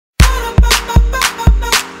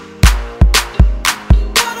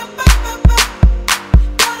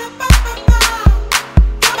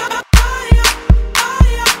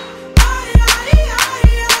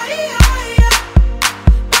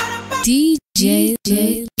Lil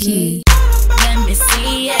Kee. Let me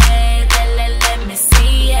see it. Let me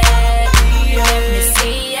see it. Let me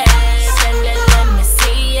see it. Let me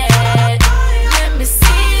see it. Let me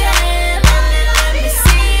see it. Let me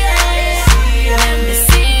see it. Let me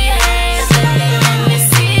see it. Let me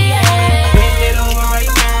see it. Bend it over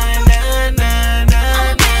right now, nah, nah, nah.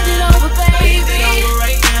 I'ma bend it over, baby. Bend it over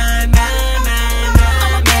right now, nah, nah, nah.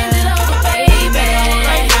 I'ma bend it over, baby.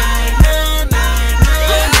 Right now, nah, nah, nah.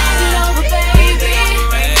 Bend it over, baby.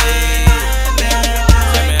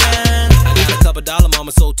 I got a couple $,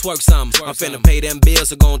 mama, so twerk some. I'm finna pay them bills,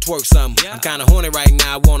 so gon' twerk some. I'm kinda horny right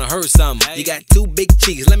now, I wanna hurt some. You got 2 big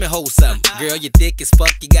cheeks, let me hold some. Girl, you thick as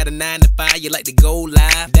fuck, you got a 9 to 5, you like to go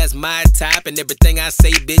live. That's my type, and everything I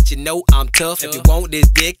say, bitch, you know I'm tough. If you want this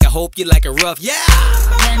dick, I hope you like it rough. Yeah!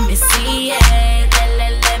 Let me see it.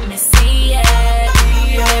 Let me see it.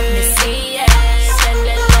 Let me see it.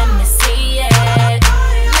 Let me see it.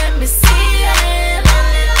 Let me see it.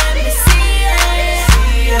 Let me see it.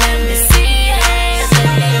 Let me see it.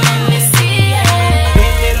 Let me see it.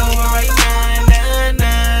 Bend it over right now, nah,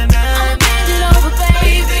 nah, nah. I'ma bend it over,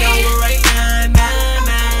 baby. Bend it over right now, nah,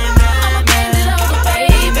 nah, nah. I'ma bend it over,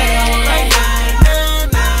 baby. Right now, nah,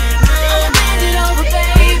 nah, nah. I'ma bend it over,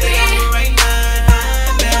 baby. Right now,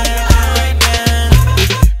 right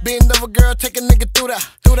now. Bend over, girl, take a nigga through that.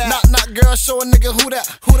 Knock, knock, girl, show a nigga who that.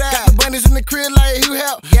 Got the bunnies in the crib like who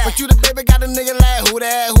help. But you the baby, got a nigga like who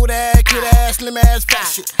that, cute ass, slim ass, fat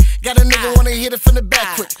shit. Got a nigga wanna hit it from the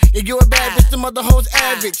back quick. Yeah, you a bad bitch, the mother hoes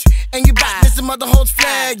average. And you back, this the mother hoes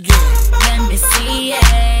flagging. Let me see it.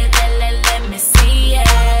 Let me see it.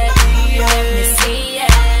 Let me see it.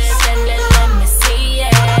 Let me see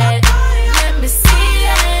it. Let me see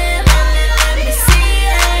it. Let me see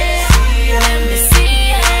it. Let me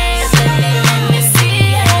see it. Let me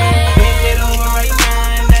see it. Bend it over right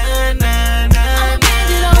now, nah, nah, nah. I'ma bend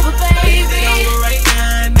it over, baby. Bend it over right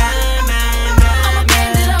now, nah, nah, nah. I'ma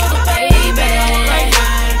bend it over, baby. Right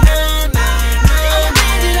now, nah, nah, nah. I'ma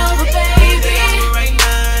bend it over, baby. Right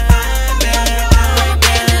now, I'ma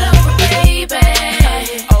bend it over, baby.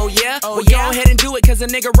 Oh yeah? Well, go ahead and do it, cause a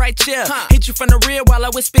nigga right here hit you from the rear while I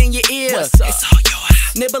whisper in your ear. It's all yours.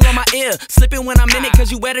 Nibble on my ear, slipping when I'm in it,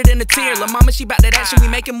 cause you wetter than a tear. La mama, she bout that action, we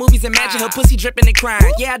making movies, imagine her pussy dripping and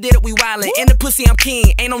crying. Yeah, I did it, we wildin'. In the pussy, I'm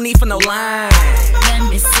king, ain't no need for no line. Let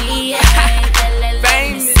me see it.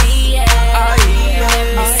 Let me see it. Oh yeah.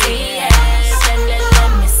 Let me see it.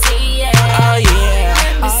 Let me see it. Oh yeah.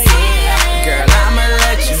 Let me see it. Girl, I'ma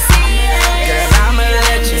let you. Girl, I'ma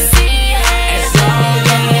let you. As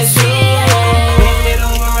long as you. bend it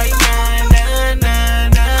over right now, nah, nah,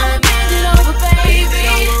 nah. I'ma bend it over, baby.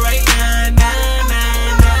 Right now, nah,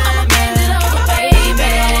 nah, nah. I'ma bend it over, baby.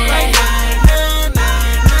 Right now, nah, nah,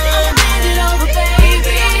 nah. I'ma bend it over,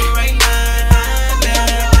 baby. Right now,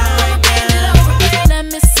 I'ma bend it over, baby. Let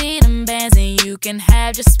me see them bands and you can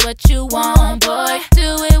have just what you want, boy.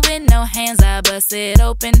 Do it with no hands, I bust it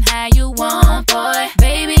open how you want, boy.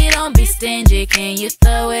 Baby, don't be stingy, can you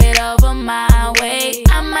throw it over my way?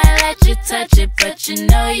 I might let you touch it, but you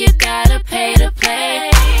know you gotta pay to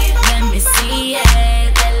play. Let me see it.